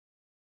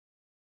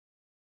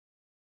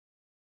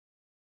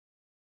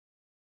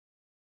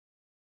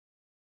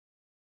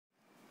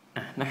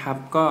นะครับ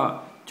ก็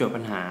โจทย์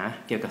ปัญหา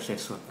เกี่ยวกับเศษ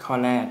ส่วนข้อ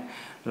แรก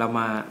เรา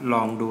มาล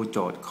องดูโจ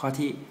ทย์ข้อ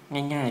ที่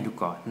ง่ายๆดู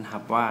ก่อนนะครั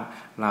บว่า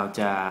เรา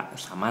จะ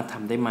สามารถท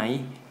ำได้ไหม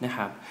นะค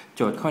รับโ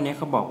จทย์ข้อนี้เ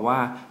ขาบอกว่า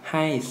ใ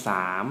ห้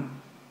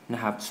3นะ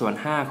ครับส่วน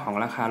5ของ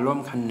ราคาร่วม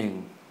คัน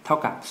1เท่า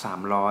กับ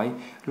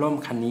300ร่วม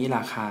คันนี้ร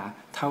าคา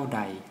เท่าใด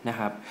นะ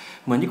ครับ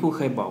เหมือนที่ครูเ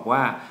คยบอกว่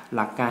าห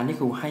ลักการที่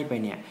ครูให้ไป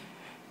เนี่ย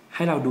ใ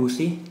ห้เราดู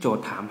ซิโจท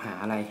ย์ถามหา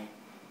อะไร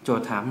โจ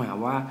ทย์ถามหา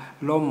ว่า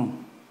ร่ม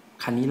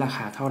คันนี้ราค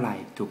าเท่าไหร่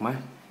ถูกไหม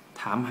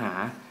ถามหา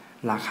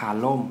ราคา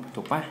ร่ม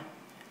ถูกปะ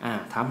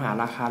ถามหา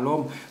ราคาร่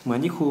มเหมือน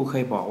ที่ครูเค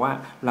ยบอกว่า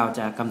เราจ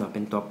ะกำหนดเ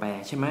ป็นตัวแปร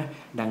ใช่ไหม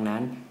ดังนั้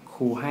นค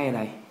รูให้อะไ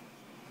ร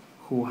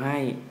ครูให้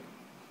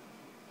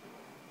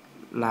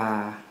รา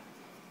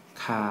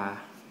คา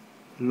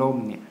ร่ม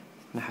เนี่ย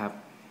นะครับ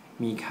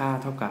มีค่า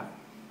เท่ากับ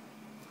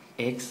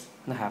x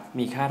นะครับ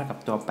มีค่าเท่ากับ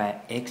ตัวแปร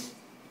x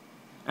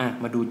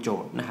มาดูโจ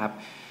ทย์นะครับ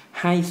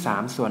ให้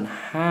3ส่วน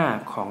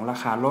5ของรา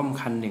คาร่ม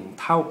คัน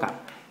1เท่ากับ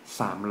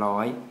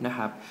300นะค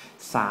รับ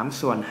3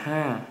ส่วน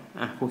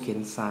5ครูเขีย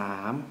น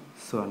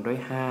3ส่วนด้วย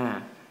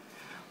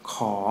5ข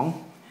อง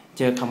เ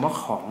จอคำว่า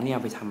ของเนี่ยเอ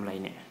าไปทำอะไร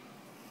เนี่ย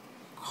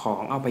ขอ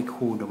งเอาไป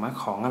คูณถูกไหม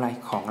ของอะไร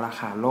ของรา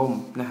คาร่ม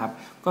นะครับ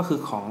ก็คือ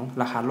ของ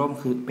ราคาร่ม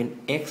คือเป็น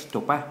x ถู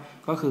กปะ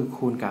ก็คือ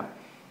คูณกับ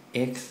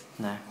x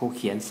นะครูเ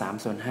ขียน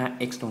3ส่วน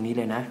5 x ตรงนี้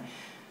เลยนะ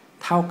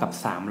เท่ากับ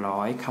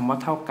300คำว่า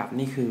เท่ากับ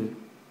นี่คือ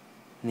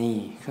นี่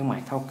เครื่องหมา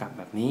ยเท่ากับแ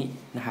บบนี้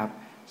นะครับ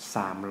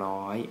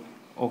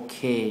300โอเค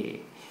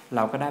เร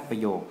าก็ได้ประ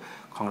โยค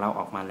ของเรา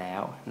ออกมาแล้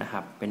วนะค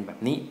รับเป็นแบบ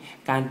นี้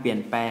การเปลี่ย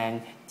นแปลง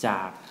จ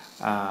าก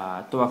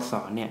ตัวอักษ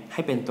รเนี่ยใ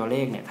ห้เป็นตัวเล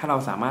ขเนี่ยถ้าเรา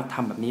สามารถท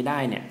ำแบบนี้ได้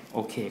เนี่ยโอ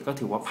เคก็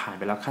ถือว่าผ่าน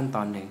ไปแล้วขั้นต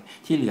อนหนึ่ง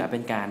ที่เหลือเป็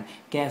นการ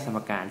แก้สม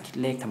การคิด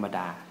เลขธรรมด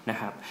านะ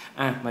ครับ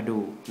มาดู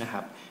นะค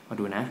รับมา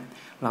ดูนะ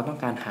เราต้อง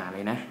การหาเล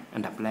ยนะอั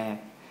นดับแรก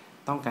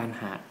ต้องการ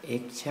หา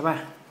x ใช่ป่ะ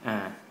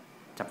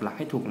จับหลักใ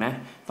ห้ถูกนะ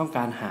ต้องก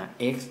ารหา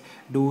x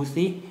ดู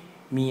ซิ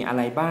มีอะไ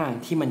รบ้าง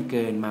ที่มันเ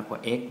กินมากกว่า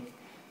x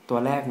ตัว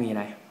แรกมีอะ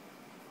ไร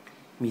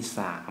มี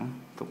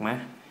3ถูกไหม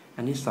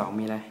อันที่2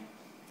มีอะไร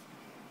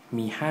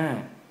มี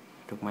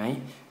5ถูกไหม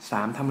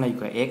3ทำอะไรอ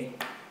ยู่กับ x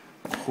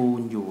คู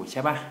ณอยู่ใ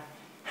ช่ป่ะ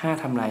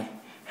5ทำอะไร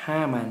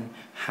5มัน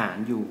หาร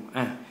อยู่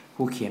ค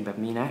รูเขียนแบบ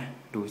นี้นะ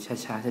ดู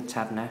ช้าๆ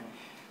ชัดๆนะ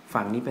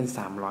ฝั่งนี้เป็น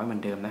300เหมือ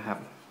นเดิมนะครับ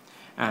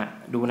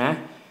ดูนะ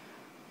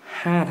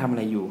5ทำอะ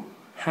ไรอยู่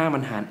5มั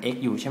นหาร x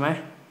อยู่ใช่ไหม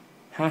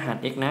5หาร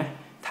x นะ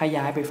ถ้า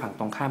ย้ายไปฝั่ง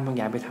ตรงข้ามต้อง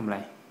ย้ายไปทำอะไร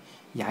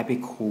ย้ายไป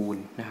คูณ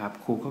นะครับ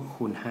ครูก็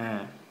คูณ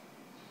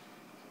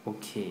5โอ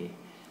เค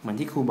เหมือน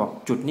ที่ครูบอก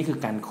จุดนี่คือ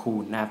การคู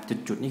ณนะครับ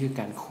จุดนี่คือ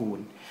การคูณ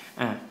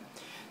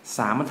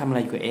3มันทำอะไร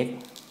กับ x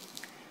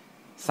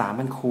 3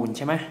มันคูณใ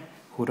ช่ไหม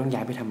ครูต้องย้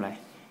ายไปทำอะไร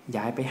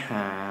ย้ายไปห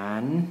า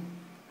ร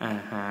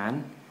หาร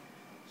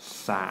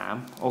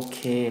3โอเค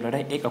เราไ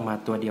ด้ x ออกมา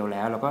ตัวเดียวแ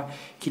ล้วเราก็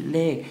คิดเล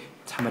ข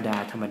ธรรม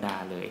ดา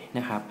เลยน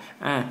ะครับ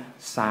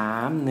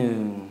3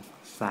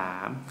 1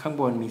 3ข้าง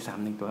บนมี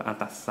3 1ตัว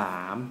ตัด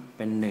3เ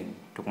ป็น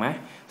1ถูกไหม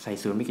ใส่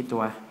0มีกี่ตั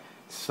ว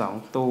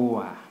2ตัว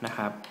นะค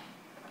รับ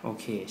โอ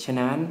เคฉะ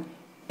นั้น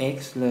x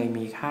เลย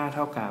มีค่าเ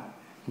ท่ากับ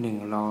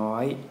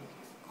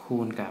100คู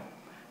ณกับ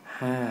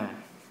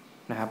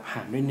5นะครับห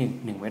ารด้วย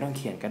1ไม่ต้องเ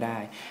ขียนก็ได้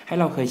ให้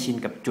เราเคยชิน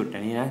กับจุดอั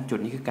นนี้นะจุด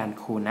นี้คือการ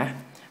คูณนะ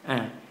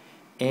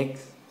x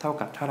เท่า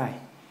กับเท่าไหร่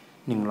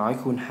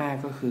100คูณ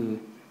5ก็คือ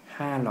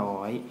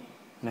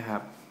500นะครั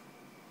บ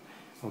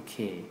โอเค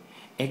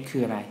x คื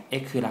ออะไร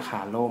x คือราคา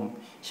ร่ม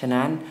ฉะ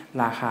นั้น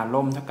ราคา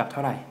ร่มเท่ากับเท่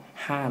าไหร่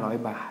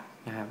500 บาท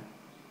นะครับ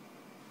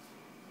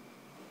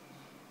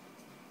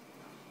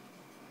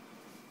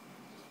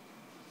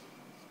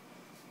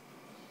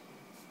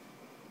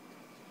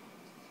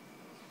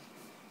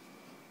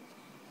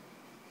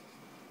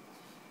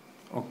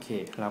โอเค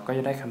เราก็จ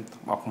ะได้คำตอ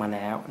บออกมาแ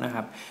ล้วนะค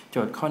รับโจ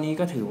ทย์ข้อนี้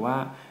ก็ถือว่า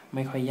ไ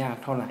ม่ค่อยยาก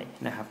เท่าไหร่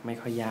นะครับไม่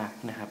ค่อยยาก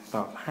นะครับต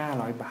อบ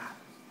500 บาท